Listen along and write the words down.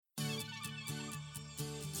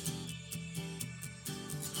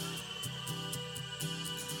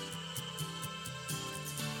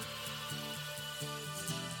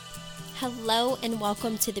Hello and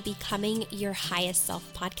welcome to the Becoming Your Highest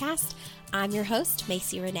Self podcast. I'm your host,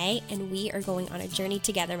 Macy Renee, and we are going on a journey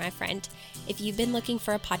together, my friend. If you've been looking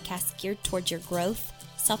for a podcast geared towards your growth,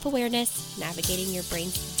 self-awareness, navigating your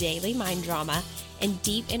brain's daily mind drama, and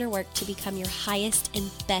deep inner work to become your highest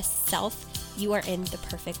and best self, you are in the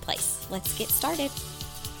perfect place. Let's get started.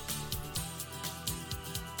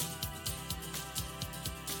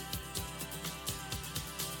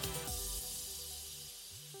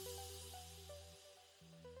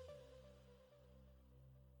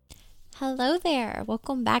 Hello there.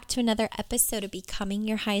 Welcome back to another episode of Becoming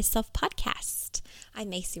Your Highest Self podcast. I'm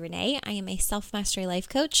Macy Renee. I am a self-mastery life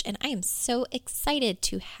coach, and I am so excited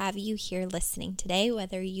to have you here listening today,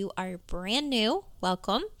 whether you are brand new,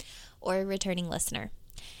 welcome, or a returning listener.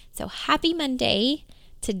 So happy Monday.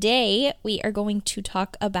 Today, we are going to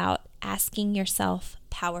talk about asking yourself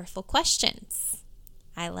powerful questions.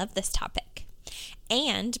 I love this topic.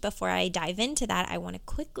 And before I dive into that, I want to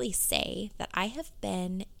quickly say that I have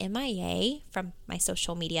been MIA from my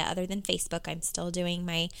social media other than Facebook. I'm still doing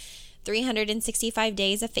my 365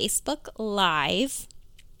 days of Facebook Live,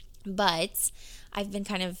 but I've been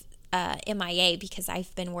kind of MIA because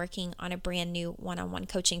I've been working on a brand new one-on-one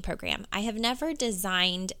coaching program. I have never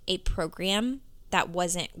designed a program that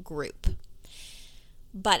wasn't group,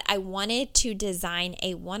 but I wanted to design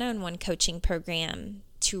a one-on-one coaching program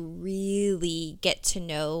to really get to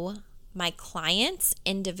know my clients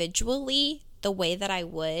individually the way that I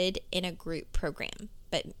would in a group program,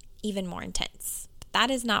 but even more intense.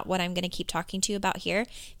 That is not what I'm going to keep talking to you about here.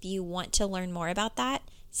 If you want to learn more about that,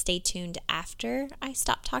 stay tuned after I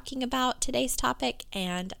stop talking about today's topic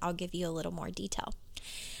and I'll give you a little more detail.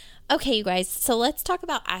 Okay, you guys, so let's talk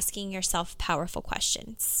about asking yourself powerful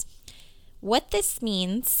questions. What this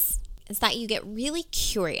means is that you get really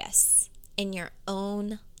curious in your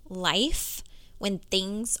own life when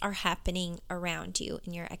things are happening around you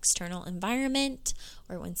in your external environment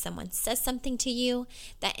or when someone says something to you,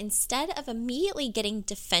 that instead of immediately getting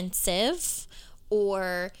defensive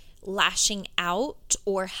or lashing out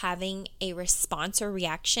or having a response or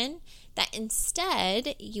reaction, that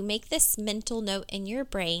instead you make this mental note in your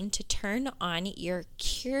brain to turn on your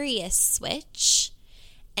curious switch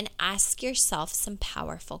and ask yourself some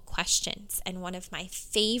powerful questions. And one of my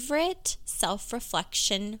favorite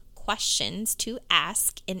self-reflection questions to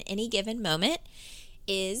ask in any given moment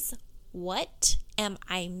is, what am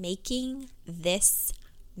I making this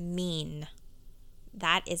mean?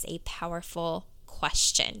 That is a powerful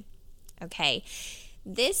question. Okay.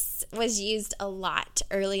 This was used a lot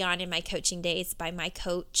early on in my coaching days by my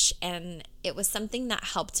coach, and it was something that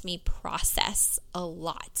helped me process a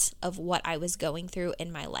lot of what I was going through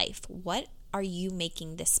in my life. What are you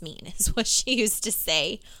making this mean? Is what she used to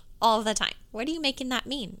say all the time. What are you making that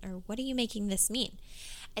mean? Or what are you making this mean?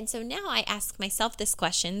 And so now I ask myself this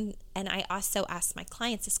question, and I also ask my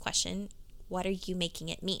clients this question: what are you making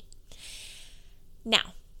it mean?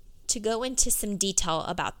 Now, to go into some detail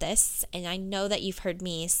about this, and I know that you've heard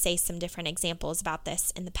me say some different examples about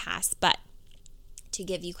this in the past, but to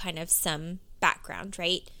give you kind of some background,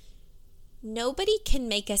 right? Nobody can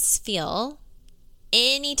make us feel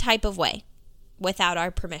any type of way without our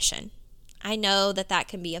permission. I know that that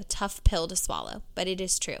can be a tough pill to swallow, but it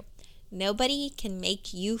is true. Nobody can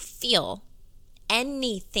make you feel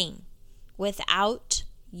anything without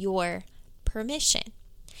your permission.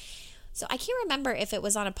 So I can't remember if it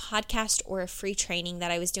was on a podcast or a free training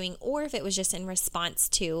that I was doing, or if it was just in response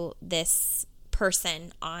to this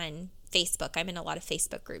person on Facebook. I'm in a lot of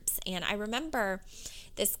Facebook groups. And I remember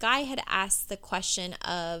this guy had asked the question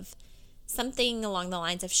of something along the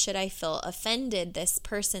lines of, should I feel offended? This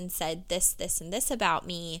person said this, and this about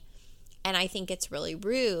me, and I think it's really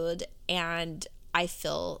rude, and I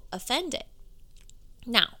feel offended.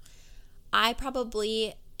 Now, I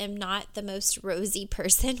probably am not the most rosy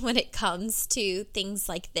person when it comes to things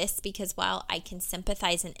like this, because while I can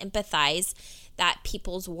sympathize and empathize that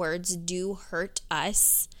people's words do hurt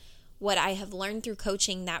us, what I have learned through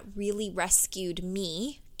coaching that really rescued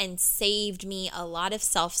me and saved me a lot of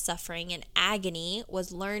self-suffering and agony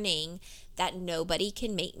was learning that nobody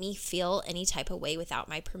can make me feel any type of way without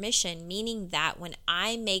my permission, meaning that when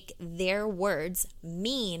I make their words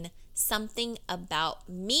mean something about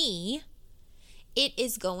me, it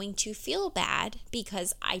is going to feel bad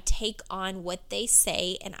because I take on what they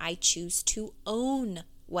say and I choose to own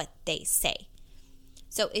what they say.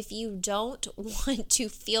 So if you don't want to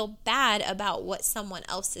feel bad about what someone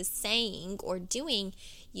else is saying or doing,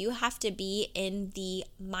 you have to be in the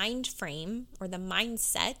mind frame or the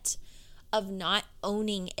mindset of not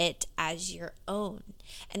owning it as your own.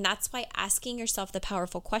 And that's why asking yourself the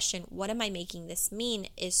powerful question, what am I making this mean,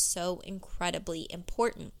 is so incredibly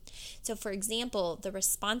important. So for example, the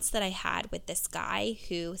response that I had with this guy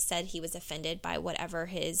who said he was offended by whatever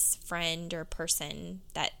his friend or person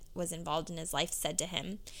that was involved in his life said to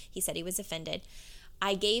him, he said he was offended.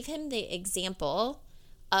 I gave him the example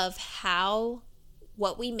of how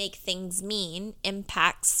what we make things mean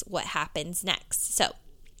impacts what happens next. So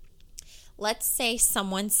let's say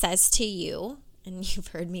someone says to you, and you've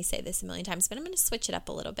heard me say this a million times, but I'm going to switch it up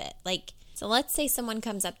a little bit. So let's say someone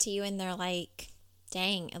comes up to you and they're like,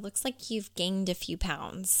 dang, it looks like you've gained a few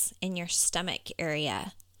pounds in your stomach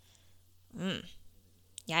area.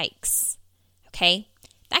 Yikes. Okay?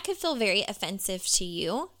 That could feel very offensive to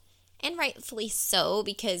you, and rightfully so,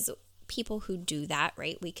 because people who do that,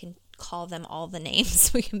 right, we can call them all the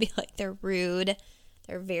names. We can be like, they're rude,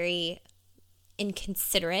 they're very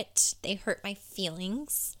inconsiderate, they hurt my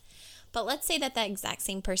feelings. But let's say that exact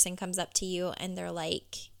same person comes up to you and they're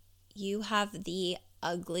like, you have the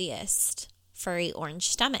ugliest furry orange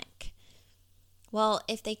stomach. Well,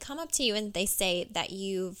 if they come up to you and they say that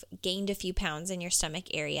you've gained a few pounds in your stomach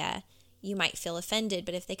area, you might feel offended.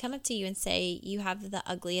 But if they come up to you and say you have the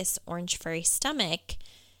ugliest orange furry stomach,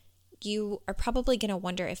 you are probably going to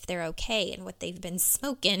wonder if they're okay and what they've been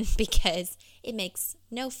smoking, because it makes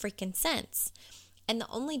no freaking sense. And the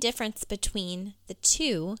only difference between the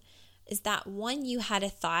two is that one, you had a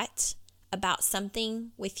thought about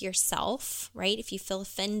something with yourself, right? If you feel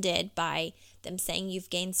offended by them saying you've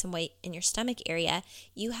gained some weight in your stomach area,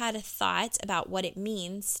 you had a thought about what it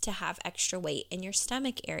means to have extra weight in your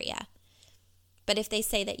stomach area. But if they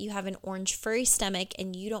say that you have an orange furry stomach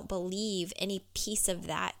and you don't believe any piece of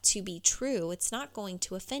that to be true, it's not going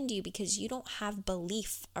to offend you because you don't have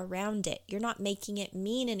belief around it. You're not making it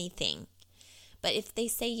mean anything. But if they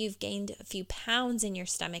say you've gained a few pounds in your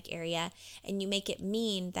stomach area and you make it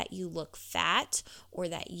mean that you look fat, or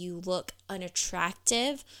that you look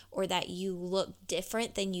unattractive, or that you look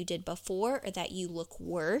different than you did before, or that you look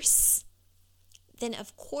worse, then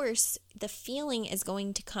of course the feeling is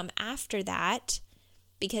going to come after that,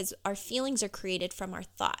 because our feelings are created from our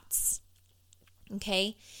thoughts.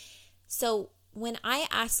 Okay? So when I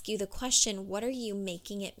ask you the question, what are you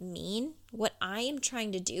making it mean? What I am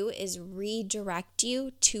trying to do is redirect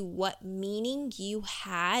you to what meaning you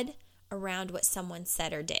had around what someone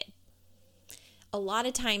said or did. A lot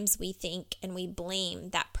of times we think and we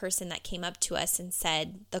blame that person that came up to us and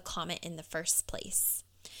said the comment in the first place.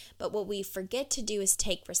 But what we forget to do is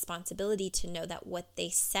take responsibility to know that what they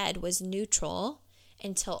said was neutral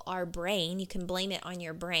until our brain, you can blame it on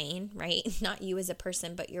your brain, right? Not you as a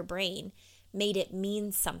person, but your brain made it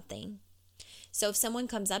mean something. So if someone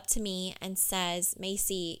comes up to me and says,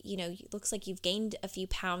 Macy, it looks like you've gained a few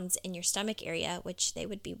pounds in your stomach area, which they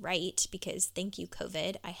would be right, because thank you,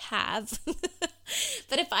 COVID, I have.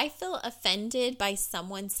 But if I feel offended by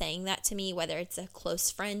someone saying that to me, whether it's a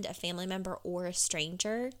close friend, a family member, or a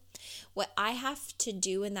stranger, what I have to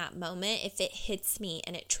do in that moment, if it hits me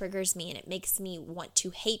and it triggers me and it makes me want to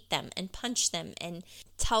hate them and punch them and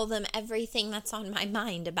tell them everything that's on my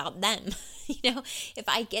mind about them, if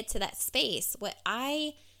I get to that space,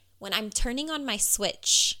 when I'm turning on my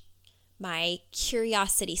switch, my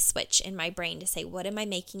curiosity switch in my brain to say, what am I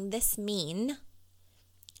making this mean?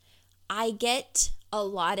 I get a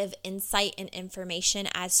lot of insight and information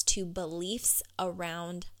as to beliefs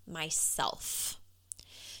around myself.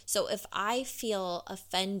 So if I feel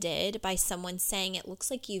offended by someone saying it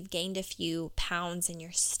looks like you've gained a few pounds in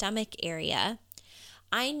your stomach area,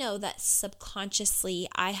 I know that subconsciously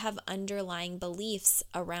I have underlying beliefs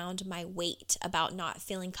around my weight, about not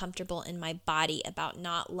feeling comfortable in my body, about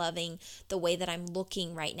not loving the way that I'm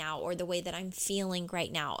looking right now or the way that I'm feeling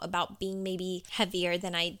right now, about being maybe heavier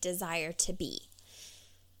than I desire to be.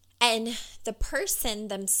 And the person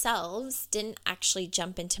themselves didn't actually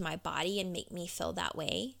jump into my body and make me feel that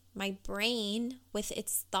way. My brain, with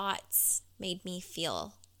its thoughts, made me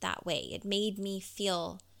feel that way. It made me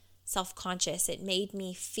feel self-conscious. It made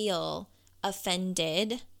me feel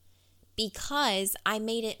offended because I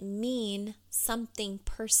made it mean something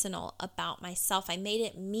personal about myself. I made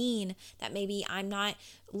it mean that maybe I'm not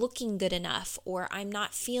looking good enough, or I'm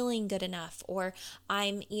not feeling good enough, or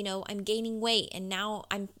I'm gaining weight, and now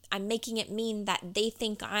I'm making it mean that they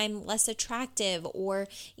think I'm less attractive, or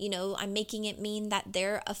I'm making it mean that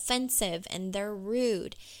they're offensive and they're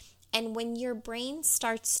rude. And when your brain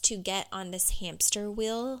starts to get on this hamster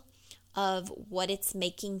wheel of what it's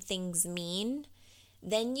making things mean,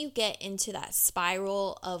 then you get into that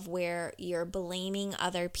spiral of where you're blaming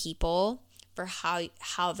other people for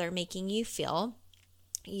how they're making you feel.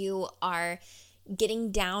 you are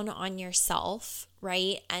getting down on yourself,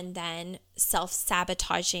 right? And then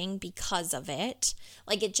self-sabotaging because of it.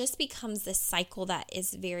 Like it just becomes this cycle that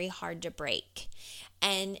is very hard to break.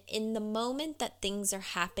 And in the moment that things are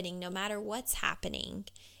happening, no matter what's happening,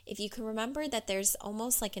 if you can remember that there's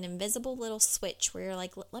almost like an invisible little switch where you're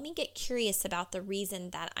like, let me get curious about the reason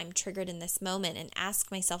that I'm triggered in this moment and ask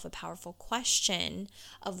myself a powerful question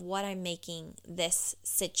of what I'm making this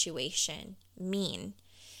situation mean.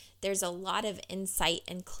 There's a lot of insight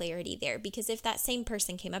and clarity there, because if that same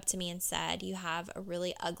person came up to me and said, you have a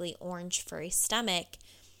really ugly orange furry stomach,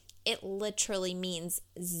 it literally means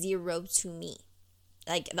zero to me.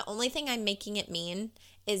 Like the only thing I'm making it mean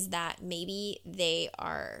is that maybe they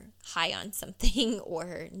are high on something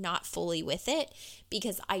or not fully with it,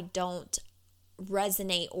 because I don't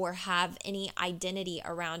resonate or have any identity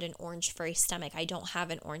around an orange furry stomach. I don't have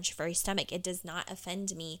an orange furry stomach. It does not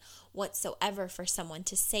offend me whatsoever for someone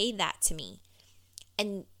to say that to me.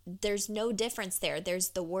 And there's no difference there. There's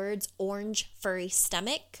the words orange furry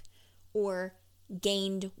stomach or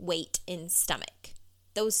gained weight in stomach.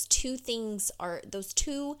 Those two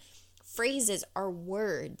phrases are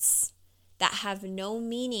words that have no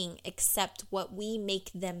meaning except what we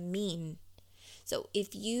make them mean. So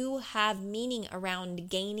if you have meaning around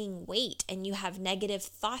gaining weight and you have negative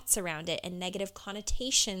thoughts around it and negative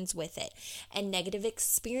connotations with it and negative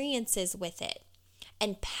experiences with it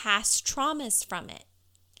and past traumas from it,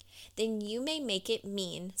 then you may make it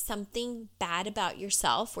mean something bad about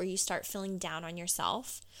yourself, where you start feeling down on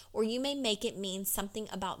yourself, or you may make it mean something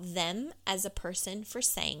about them as a person for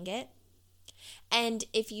saying it. And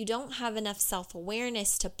if you don't have enough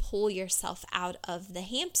self-awareness to pull yourself out of the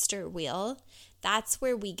hamster wheel, that's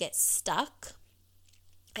where we get stuck.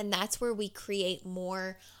 And that's where we create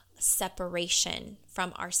more separation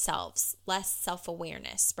from ourselves, less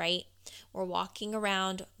self-awareness, right? We're walking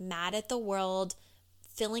around mad at the world,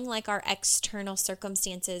 feeling like our external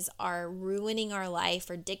circumstances are ruining our life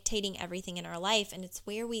or dictating everything in our life. And it's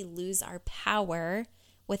where we lose our power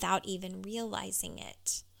without even realizing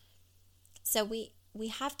it. So we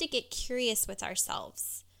have to get curious with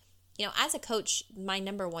ourselves. You know, as a coach, my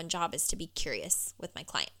number one job is to be curious with my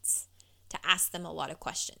clients, to ask them a lot of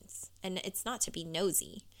questions. And it's not to be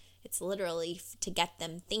nosy. It's literally to get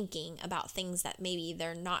them thinking about things that maybe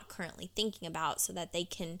they're not currently thinking about, so that they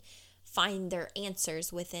can find their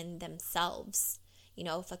answers within themselves. You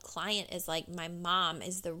know, if a client is like, my mom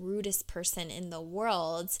is the rudest person in the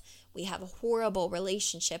world, we have a horrible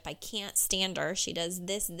relationship, I can't stand her, she does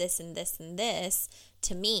this, this, and this, and this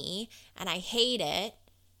to me, and I hate it,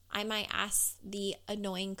 I might ask the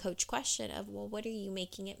annoying coach question of, well, what are you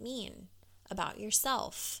making it mean about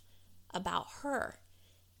yourself, about her?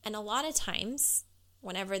 And a lot of times,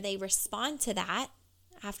 whenever they respond to that,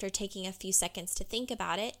 after taking a few seconds to think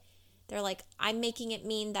about it, they're like, I'm making it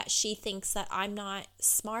mean that she thinks that I'm not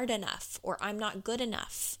smart enough, or I'm not good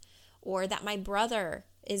enough, or that my brother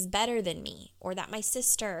is better than me, or that my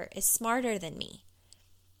sister is smarter than me.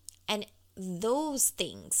 And those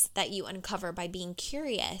things that you uncover by being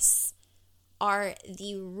curious are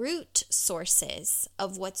the root sources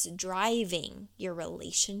of what's driving your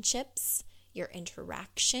relationships, your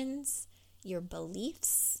interactions, your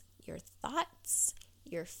beliefs, your thoughts,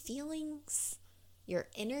 your feelings, your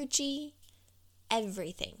energy,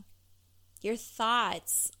 everything. Your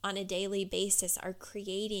thoughts on a daily basis are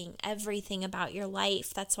creating everything about your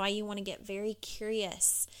life. That's why you want to get very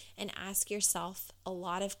curious and ask yourself a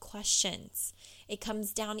lot of questions. It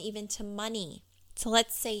comes down even to money. So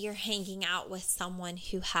let's say you're hanging out with someone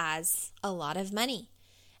who has a lot of money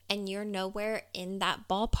and you're nowhere in that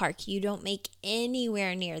ballpark. You don't make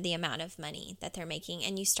anywhere near the amount of money that they're making,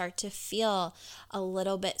 and you start to feel a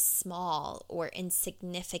little bit small or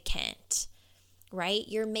insignificant, right?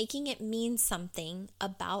 You're making it mean something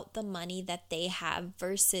about the money that they have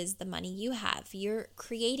versus the money you have. You're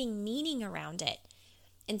creating meaning around it.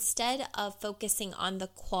 Instead of focusing on the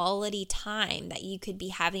quality time that you could be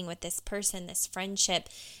having with this person, this friendship,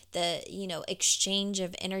 the, exchange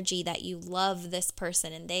of energy that you love this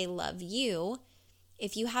person and they love you,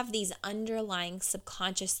 if you have these underlying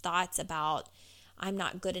subconscious thoughts about, I'm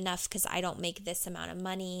not good enough because I don't make this amount of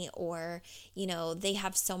money, or, they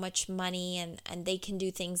have so much money and they can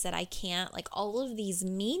do things that I can't, like all of these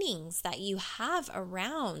meanings that you have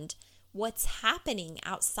around what's happening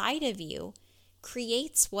outside of you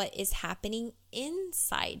creates what is happening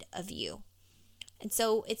inside of you. And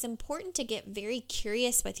so it's important to get very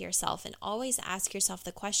curious with yourself and always ask yourself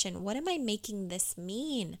the question, what am I making this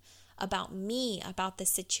mean about me, about this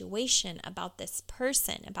situation, about this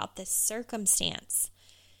person, about this circumstance?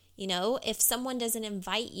 If someone doesn't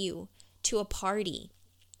invite you to a party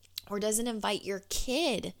or doesn't invite your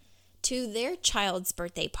kid to their child's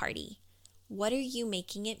birthday party? What are you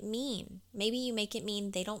making it mean? Maybe you make it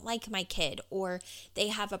mean they don't like my kid, or they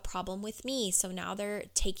have a problem with me, so now they're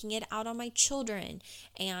taking it out on my children.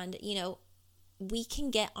 And, we can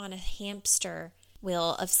get on a hamster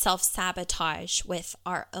wheel of self-sabotage with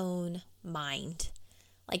our own mind.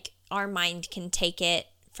 Like, our mind can take it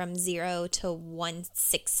from 0 to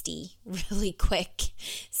 160 really quick.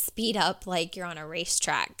 Speed up like you're on a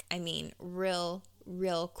racetrack. I mean, real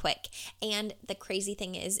quick. And the crazy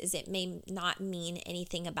thing is it may not mean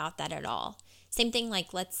anything about that at all. Same thing,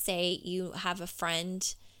 like, let's say you have a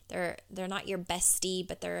friend, they're not your bestie,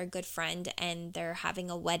 but they're a good friend, and they're having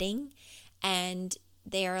a wedding, and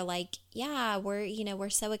they're like, yeah, we're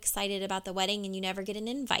so excited about the wedding, and you never get an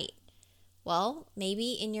invite. Well,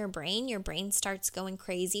 maybe in your brain starts going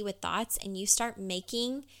crazy with thoughts, and you start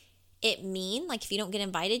making it mean, like, if you don't get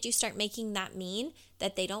invited, you start making that mean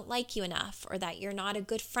that they don't like you enough, or that you're not a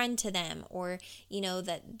good friend to them, or,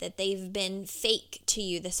 that they've been fake to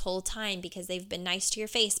you this whole time because they've been nice to your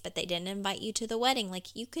face, but they didn't invite you to the wedding.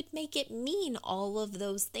 Like, you could make it mean all of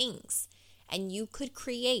those things, and you could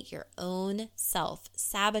create your own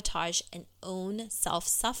self-sabotage and own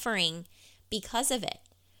self-suffering because of it.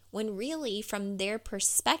 When really, from their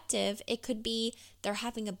perspective, it could be they're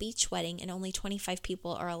having a beach wedding and only 25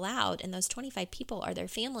 people are allowed, and those 25 people are their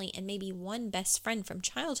family and maybe one best friend from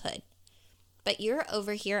childhood. But you're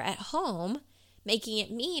over here at home making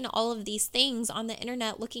it mean all of these things on the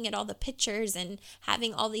internet, looking at all the pictures and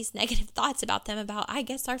having all these negative thoughts about them, about, I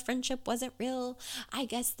guess our friendship wasn't real. I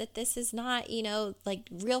guess that this is not, like,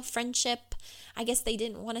 real friendship. I guess they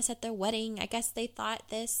didn't want us at their wedding. I guess they thought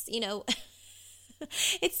this,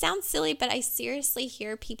 It sounds silly, but I seriously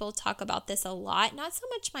hear people talk about this a lot. Not so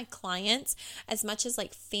much my clients as much as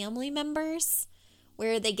like family members,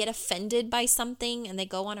 where they get offended by something and they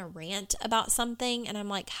go on a rant about something. And I'm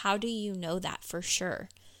like, how do you know that for sure?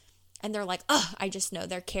 And they're like, oh, I just know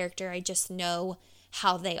their character. I just know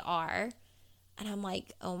how they are. And I'm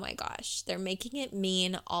like, oh my gosh, they're making it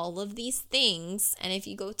mean all of these things. And if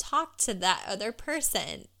you go talk to that other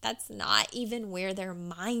person, that's not even where their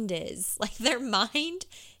mind is. Like, their mind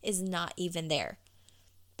is not even there.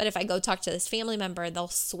 But if I go talk to this family member, they'll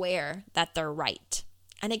swear that they're right.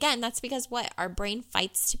 And again, that's because what? Our brain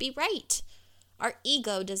fights to be right. Our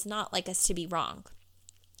ego does not like us to be wrong.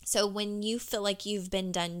 So when you feel like you've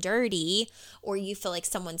been done dirty, or you feel like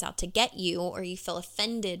someone's out to get you, or you feel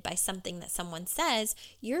offended by something that someone says,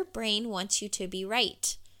 your brain wants you to be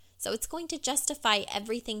right. So it's going to justify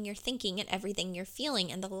everything you're thinking and everything you're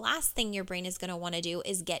feeling. And the last thing your brain is going to want to do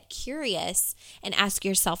is get curious and ask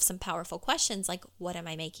yourself some powerful questions like, what am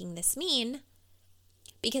I making this mean?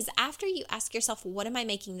 Because after you ask yourself, what am I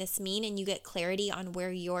making this mean? And you get clarity on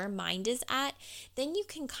where your mind is at, then you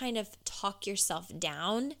can kind of talk yourself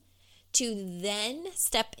down to then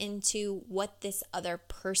step into what this other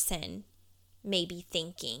person may be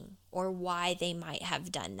thinking, or why they might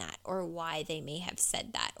have done that, or why they may have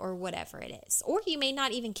said that, or whatever it is. Or you may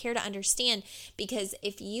not even care to understand, because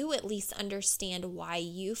if you at least understand why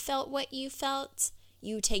you felt what you felt,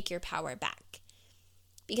 you take your power back.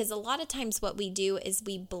 Because a lot of times what we do is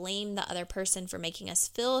we blame the other person for making us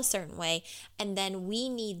feel a certain way, and then we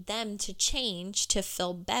need them to change to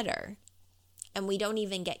feel better. And we don't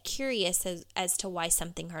even get curious as to why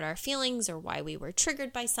something hurt our feelings, or why we were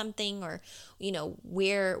triggered by something, or,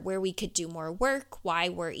 where we could do more work, why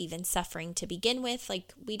we're even suffering to begin with.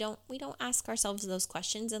 Like, we don't ask ourselves those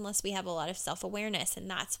questions unless we have a lot of self-awareness. And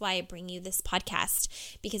that's why I bring you this podcast,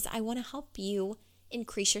 because I want to help you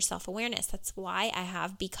increase your self-awareness. That's why I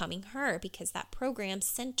have Becoming Her, because that program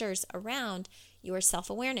centers around your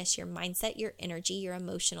self-awareness, your mindset, your energy, your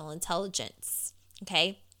emotional intelligence.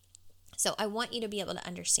 Okay? So I want you to be able to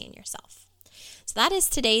understand yourself. So that is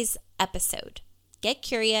today's episode. Get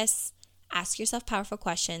curious, ask yourself powerful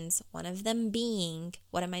questions, one of them being,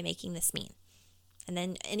 what am I making this mean? And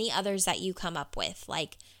then any others that you come up with,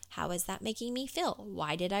 like, how is that making me feel?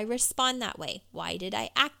 Why did I respond that way? Why did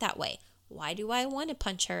I act that way? Why do I want to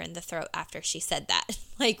punch her in the throat after she said that?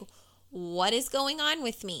 Like, what is going on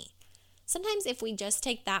with me? Sometimes if we just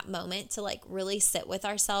take that moment to like really sit with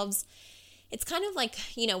ourselves, it's kind of like,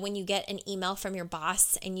 when you get an email from your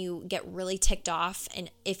boss and you get really ticked off,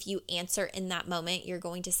 and if you answer in that moment, you're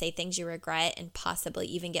going to say things you regret and possibly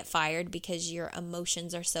even get fired because your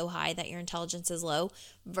emotions are so high that your intelligence is low.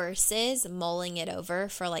 versus mulling it over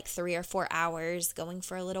for like 3 or 4 hours, going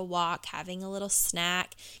for a little walk, having a little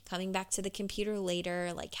snack, coming back to the computer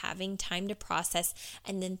later, like having time to process,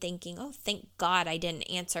 and then thinking, oh, thank God I didn't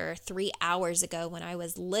answer 3 hours ago when I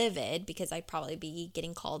was livid, because I'd probably be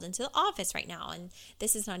getting called into the office right now. And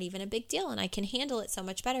this is not even a big deal. And I can handle it so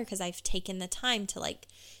much better because I've taken the time to like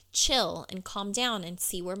chill and calm down and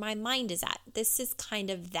see where my mind is at. This is kind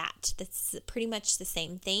of that. That's pretty much the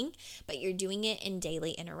same thing, but you're doing it in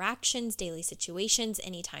daily interactions, daily situations,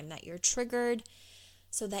 anytime that you're triggered,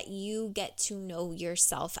 so that you get to know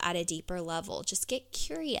yourself at a deeper level. Just get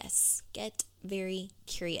curious. Get very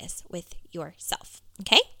curious with yourself.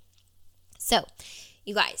 Okay? So,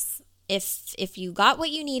 you guys, if you got what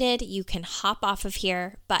you needed, you can hop off of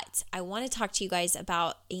here, but I want to talk to you guys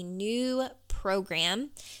about a new program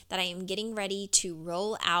that I am getting ready to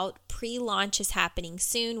roll out. Pre-launch is happening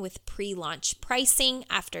soon with pre-launch pricing.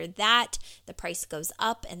 After that, the price goes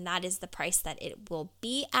up, and that is the price that it will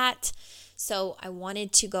be at. So I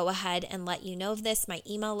wanted to go ahead and let you know of this. My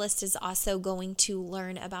email list is also going to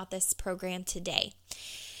learn about this program today.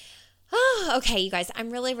 Okay, you guys,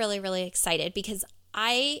 I'm really, really, really excited because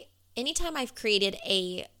anytime I've created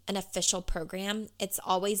an official program, it's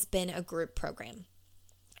always been a group program.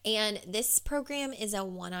 And this program is a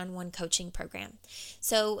one-on-one coaching program.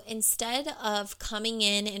 So instead of coming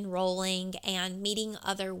in, enrolling, and meeting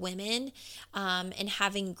other women and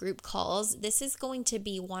having group calls, this is going to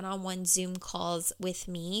be one-on-one Zoom calls with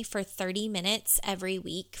me for 30 minutes every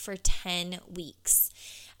week for 10 weeks.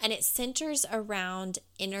 And it centers around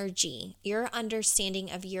energy, your understanding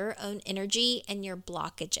of your own energy and your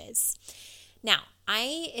blockages. Now,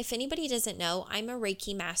 if anybody doesn't know, I'm a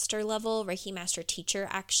Reiki master level, Reiki master teacher.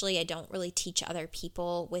 Actually, I don't really teach other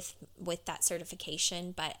people with that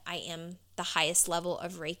certification, but I am the highest level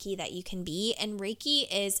of Reiki that you can be. And Reiki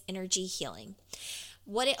is energy healing.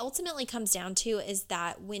 What it ultimately comes down to is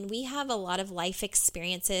that when we have a lot of life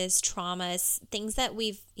experiences, traumas, things that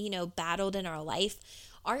we've, battled in our life,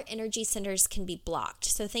 our energy centers can be blocked.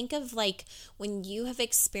 So think of like when you have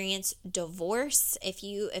experienced divorce,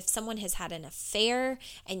 if someone has had an affair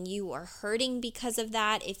and you are hurting because of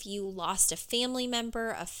that, if you lost a family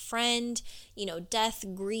member, a friend, death,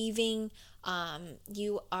 grieving,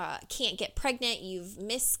 you can't get pregnant, you've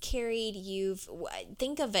miscarried,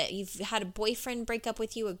 think of it, you've had a boyfriend break up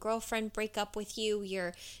with you, a girlfriend break up with you,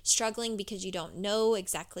 you're struggling because you don't know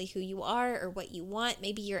exactly who you are or what you want.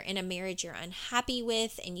 Maybe you're in a marriage you're unhappy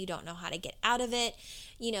with and you don't know how to get out of it.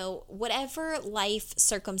 Whatever life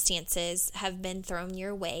circumstances have been thrown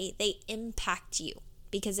your way, they impact you.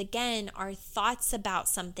 Because again, our thoughts about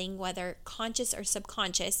something, whether conscious or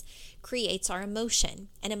subconscious, creates our emotion.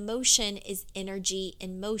 And emotion is energy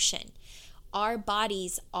in motion. Our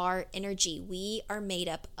bodies are energy. We are made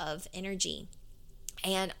up of energy.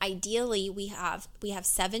 And ideally, we have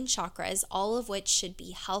 7 chakras, all of which should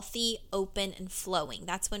be healthy, open, and flowing.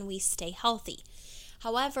 That's when we stay healthy.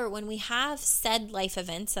 However, when we have said life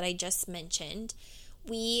events that I just mentioned,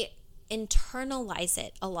 we internalize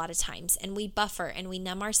it a lot of times, and we buffer and we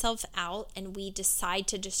numb ourselves out, and we decide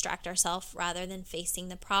to distract ourselves rather than facing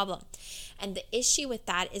the problem. And the issue with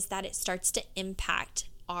that is that it starts to impact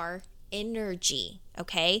our energy,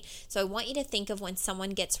 okay? So I want you to think of when someone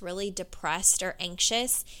gets really depressed or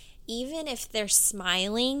anxious, even if they're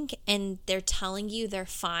smiling and they're telling you they're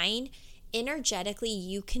fine, energetically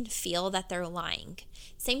you can feel that they're lying.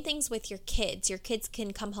 Same things with your kids. Your kids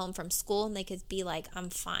can come home from school and they could be like, I'm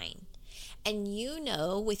fine. And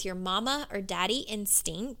with your mama or daddy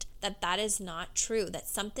instinct that is not true, that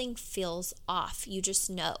something feels off. You just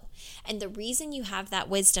know. And the reason you have that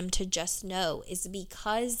wisdom to just know is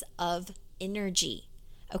because of energy.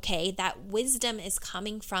 Okay, that wisdom is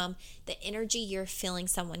coming from the energy you're feeling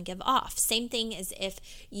someone give off. Same thing as if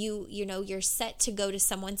you're set to go to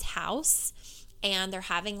someone's house and they're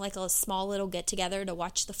having like a small little get together to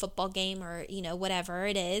watch the football game or whatever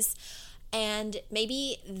it is. And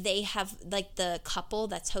maybe they have, like, the couple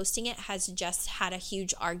that's hosting it has just had a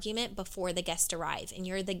huge argument before the guests arrive, and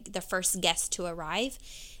you're the first guest to arrive.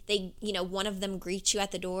 They, one of them greets you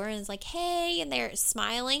at the door and is like, hey, and they're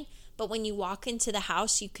smiling. But when you walk into the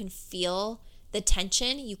house, you can feel the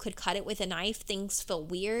tension. You could cut it with a knife. Things feel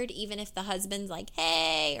weird, even if the husband's like,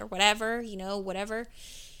 hey, or whatever, whatever.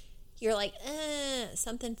 You're like,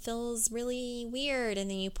 something feels really weird. And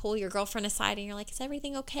then you pull your girlfriend aside and you're like, is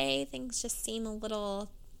everything okay? Things just seem a little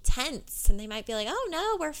tense. And they might be like, oh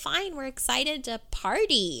no, we're fine. We're excited to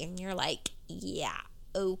party. And you're like, yeah,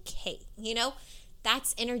 okay.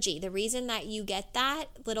 That's energy. The reason that you get that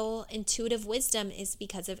little intuitive wisdom is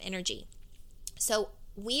because of energy. So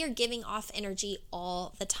we are giving off energy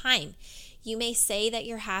all the time. You may say that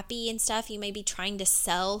you're happy and stuff. You may be trying to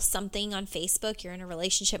sell something on Facebook. You're in a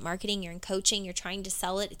relationship marketing, you're in coaching, you're trying to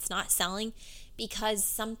sell it. It's not selling because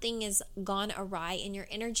something has gone awry in your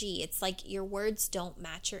energy. It's like your words don't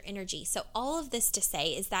match your energy. So all of this to say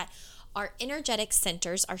is that our energetic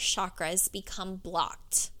centers, our chakras, become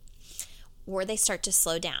blocked or they start to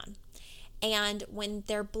slow down. And when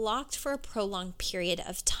they're blocked for a prolonged period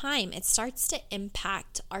of time, it starts to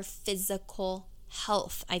impact our physical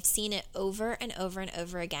health. I've seen it over and over and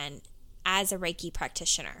over again as a Reiki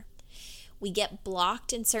practitioner. We get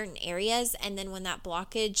blocked in certain areas, and then when that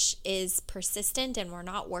blockage is persistent and we're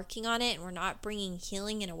not working on it and we're not bringing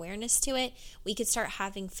healing and awareness to it, we could start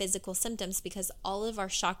having physical symptoms because all of our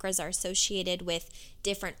chakras are associated with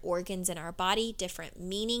different organs in our body, different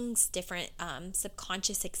meanings, different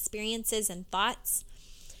subconscious experiences and thoughts.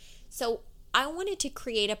 So I wanted to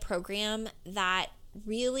create a program that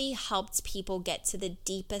really helped people get to the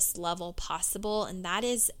deepest level possible, and that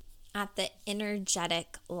is at the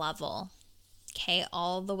energetic level. Okay,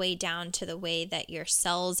 all the way down to the way that your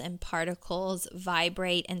cells and particles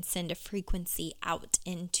vibrate and send a frequency out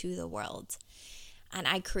into the world. And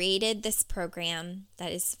I created this program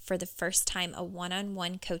that is for the first time a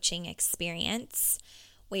one-on-one coaching experience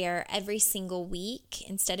where every single week,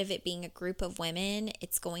 instead of it being a group of women,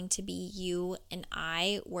 it's going to be you and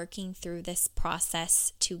I working through this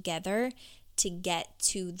process together to get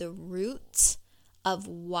to the root of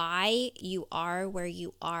why you are where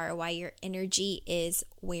you are, why your energy is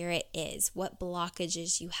where it is, what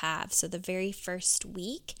blockages you have. So the very first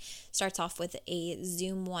week starts off with a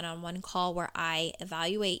Zoom one-on-one call where I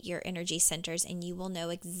evaluate your energy centers and you will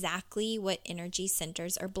know exactly what energy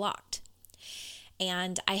centers are blocked.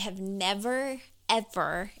 And I have never,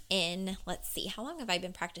 ever how long have I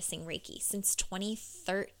been practicing Reiki? Since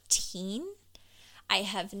 2013. I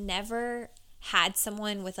have never had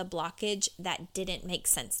someone with a blockage that didn't make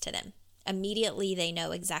sense to them. Immediately they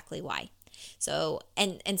know exactly why. So,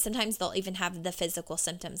 and sometimes they'll even have the physical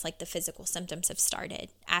symptoms, like the physical symptoms have started,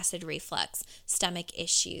 acid reflux, stomach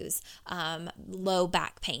issues, low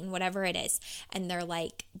back pain, whatever it is. And they're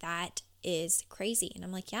like, that is crazy. And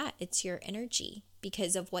I'm like, yeah, it's your energy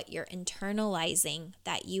because of what you're internalizing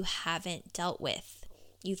that you haven't dealt with.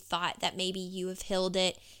 You thought that maybe you have healed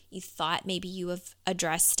it. You thought maybe you have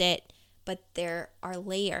addressed it. But there are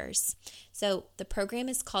layers. So the program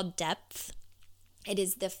is called Depth. It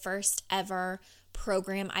is the first ever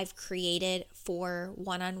program I've created for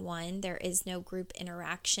one-on-one. There is no group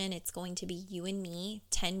interaction. It's going to be you and me,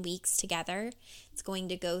 10 weeks together. It's going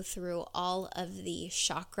to go through all of the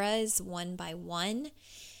chakras one by one.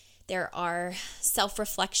 There are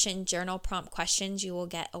self-reflection journal prompt questions. You will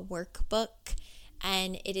get a workbook,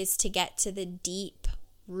 and it is to get to the deep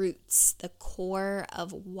roots, the core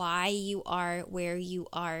of why you are where you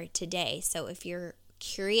are today. So if you're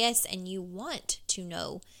curious and you want to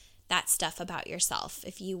know that stuff about yourself,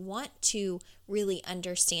 if you want to really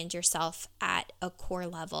understand yourself at a core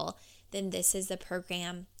level, then this is the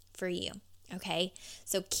program for you. Okay,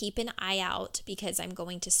 so keep an eye out because I'm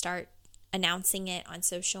going to start announcing it on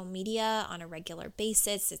social media on a regular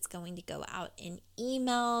basis. It's going to go out in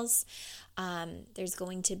emails. There's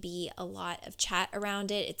going to be a lot of chat around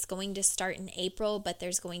it. It's going to start in April, but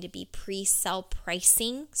there's going to be pre-sale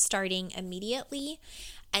pricing starting immediately.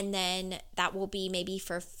 And then that will be maybe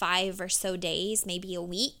for 5 or so days, maybe a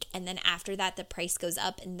week. And then after that, the price goes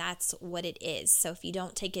up, and that's what it is. So if you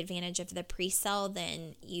don't take advantage of the pre-sale,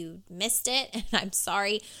 then you missed it, and I'm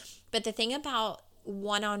sorry. But the thing about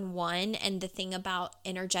one-on-one and the thing about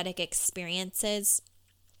energetic experiences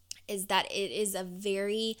is that it is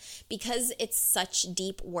because it's such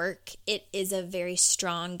deep work, it is a very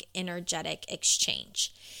strong energetic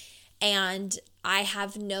exchange. And I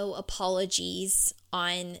have no apologies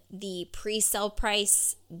on the pre-sale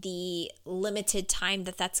price, the limited time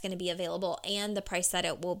that that's going to be available, and the price that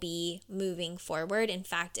it will be moving forward. In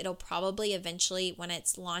fact, it'll probably eventually, when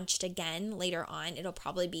it's launched again later on, it'll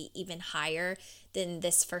probably be even higher than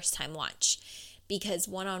this first time launch because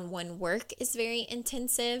one-on-one work is very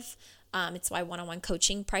intensive. It's why one-on-one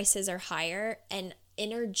coaching prices are higher, and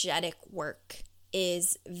energetic work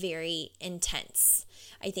is very intense.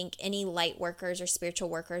 I think any light workers or spiritual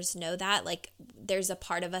workers know that. Like, there's a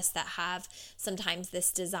part of us that have sometimes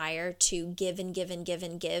this desire to give and give and give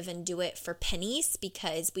and give and do it for pennies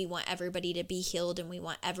because we want everybody to be healed and we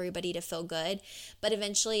want everybody to feel good. But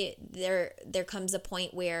eventually there comes a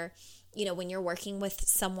point where, you know, when you're working with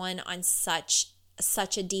someone on such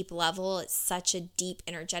a deep level, it's such a deep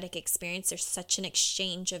energetic experience, there's such an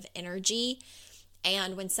exchange of energy.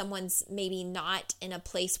 And when someone's maybe not in a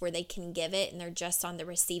place where they can give it and they're just on the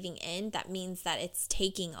receiving end, that means that it's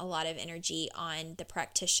taking a lot of energy on the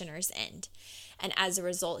practitioner's end. And as a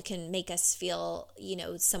result, it can make us feel,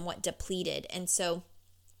 somewhat depleted. And so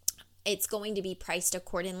it's going to be priced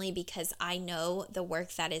accordingly, because I know the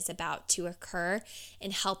work that is about to occur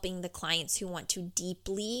in helping the clients who want to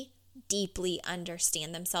deeply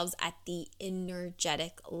understand themselves at the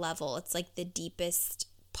energetic level. It's like the deepest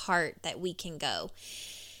part that we can go.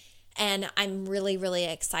 And I'm really, really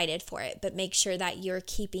excited for it. But make sure that you're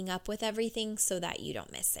keeping up with everything so that you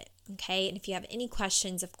don't miss it. Okay. And if you have any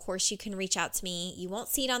questions, of course, you can reach out to me. You won't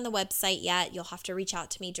see it on the website yet. You'll have to reach out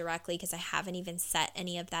to me directly, because I haven't even set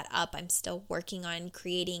any of that up. I'm still working on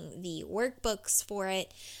creating the workbooks for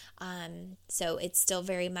it. So it's still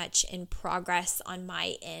very much in progress on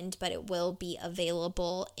my end, but it will be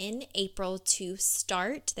available in April to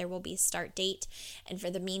start. There will be a start date. And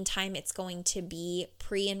for the meantime, it's going to be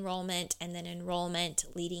pre-enrollment and then enrollment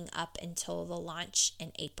leading up until the launch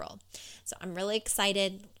in April. So I'm really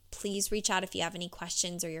excited. Please reach out if you have any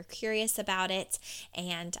questions or you're curious about it.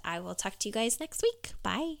 And I will talk to you guys next week.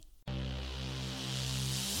 Bye.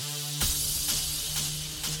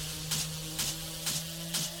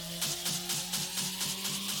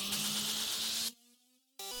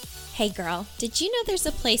 Hey girl, did you know there's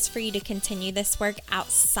a place for you to continue this work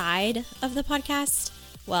outside of the podcast?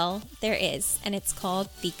 Well, there is, and it's called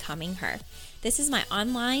Becoming Her. This is my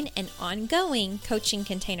online and ongoing coaching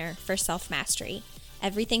container for self-mastery.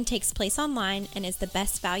 Everything takes place online and is the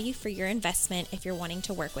best value for your investment if you're wanting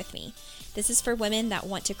to work with me. This is for women that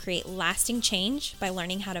want to create lasting change by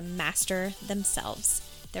learning how to master themselves,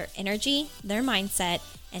 their energy, their mindset,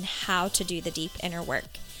 and how to do the deep inner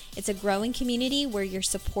work. It's a growing community where you're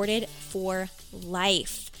supported for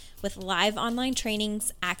life with live online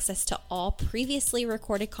trainings, access to all previously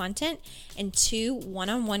recorded content, and 2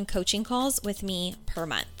 one-on-one coaching calls with me per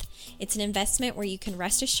month. It's an investment where you can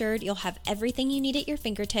rest assured you'll have everything you need at your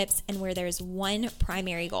fingertips, and where there's one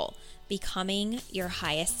primary goal: becoming your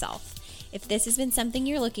highest self. If this has been something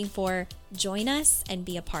you're looking for, join us and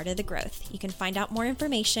be a part of the growth. You can find out more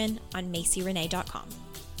information on MacyRenee.com.